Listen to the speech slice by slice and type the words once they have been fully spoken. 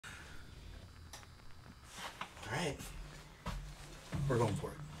right. We're going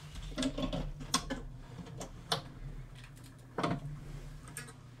for it.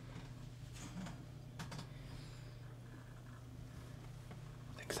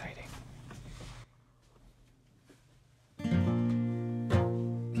 Exciting.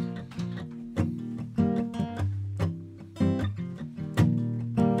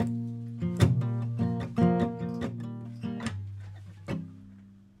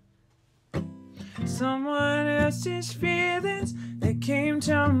 Someone else's feelings, they came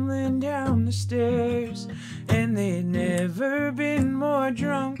tumbling down the stairs, and they'd never been more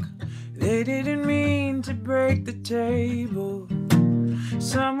drunk. They didn't mean to break the table.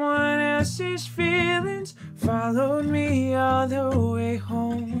 Someone else's feelings followed me all the way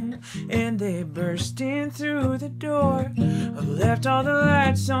home, and they burst in through the door. I left all the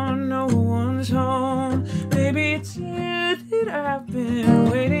lights on, no one's home. Maybe it's you that I've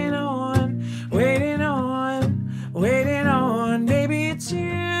been waiting on, waiting on, waiting on. Maybe it's you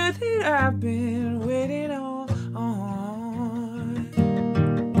that I've been waiting on.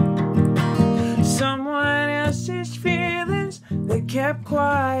 Someone else's feelings, they kept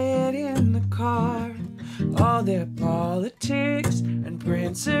quiet in the car. All their politics and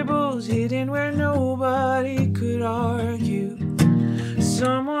principles hidden where nobody could argue.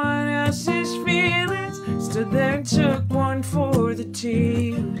 Someone else's feelings stood there and took one for the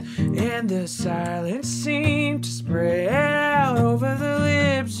team, and the silence seemed to spread out over the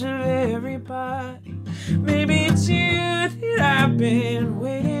lips of everybody. Maybe it's you that I've been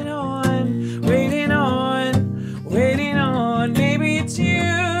waiting on, waiting on, waiting on. Maybe it's you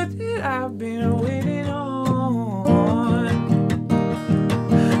that I've been waiting on.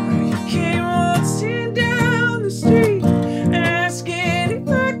 You came waltzing down the street, asking if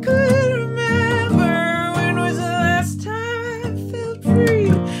I could remember when was the last time I felt free.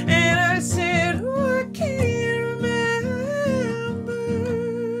 And I said, oh, I can't remember.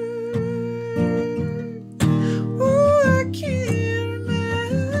 Oh, I can't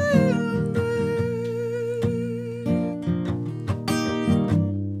remember.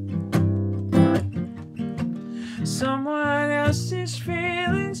 Someone else's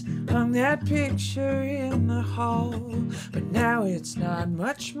feelings hung that picture in the hall, but now it's not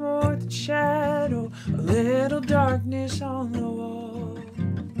much more than shadow, a little darkness on the wall.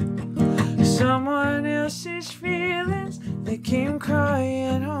 Someone else's feelings, they came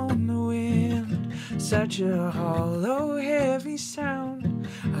crying on the wind, such a hollow, heavy sound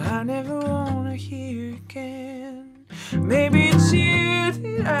I never wanna hear again. Maybe it's you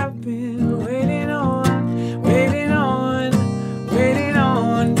that I've been waiting on, waiting on, waiting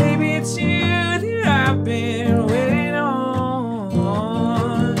on. Maybe it's you that I've been waiting on.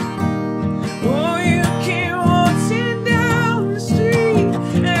 Oh, you came waltzing down the street,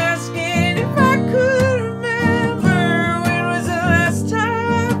 asking if I could remember when was the last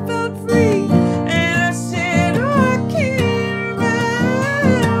time I felt free. And I said, oh, I can't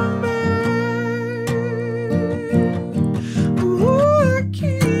remember. Oh, I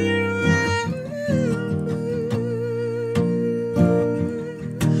can't remember.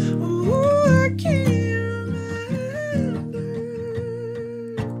 Oh, I can't remember.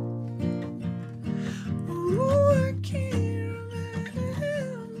 Oh, I can't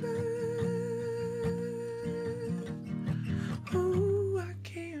remember. Oh, I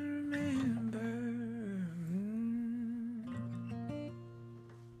can't remember.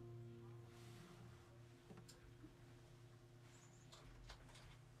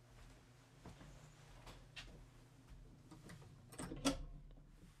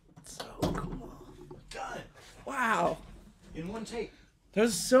 So cool. Done. Wow, In one take. that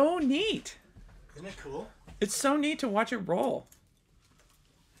was so neat. Isn't it cool? It's so neat to watch it roll.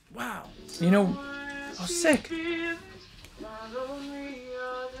 Wow. You know, oh, sick.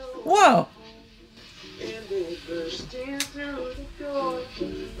 Whoa. And they burst in through the door.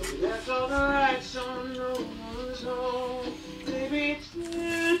 Left all the lights on, no one's home. Maybe it's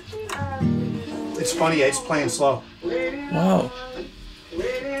you that I've been It's funny, it's playing slow. waiting Whoa. on,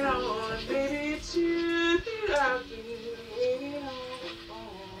 waiting on. Maybe it's you that I've been waiting on.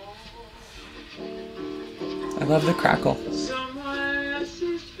 I love the crackle. Someone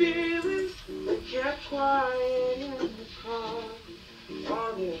else's feelings, they kept quiet in the car.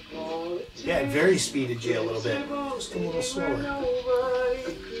 All their politics. Yeah, it varies speed of J a little bit. Just a little slower.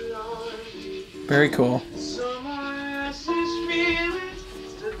 Nobody could argue. Very cool. Someone else's feelings,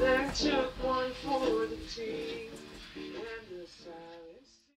 stood there and took one for the team.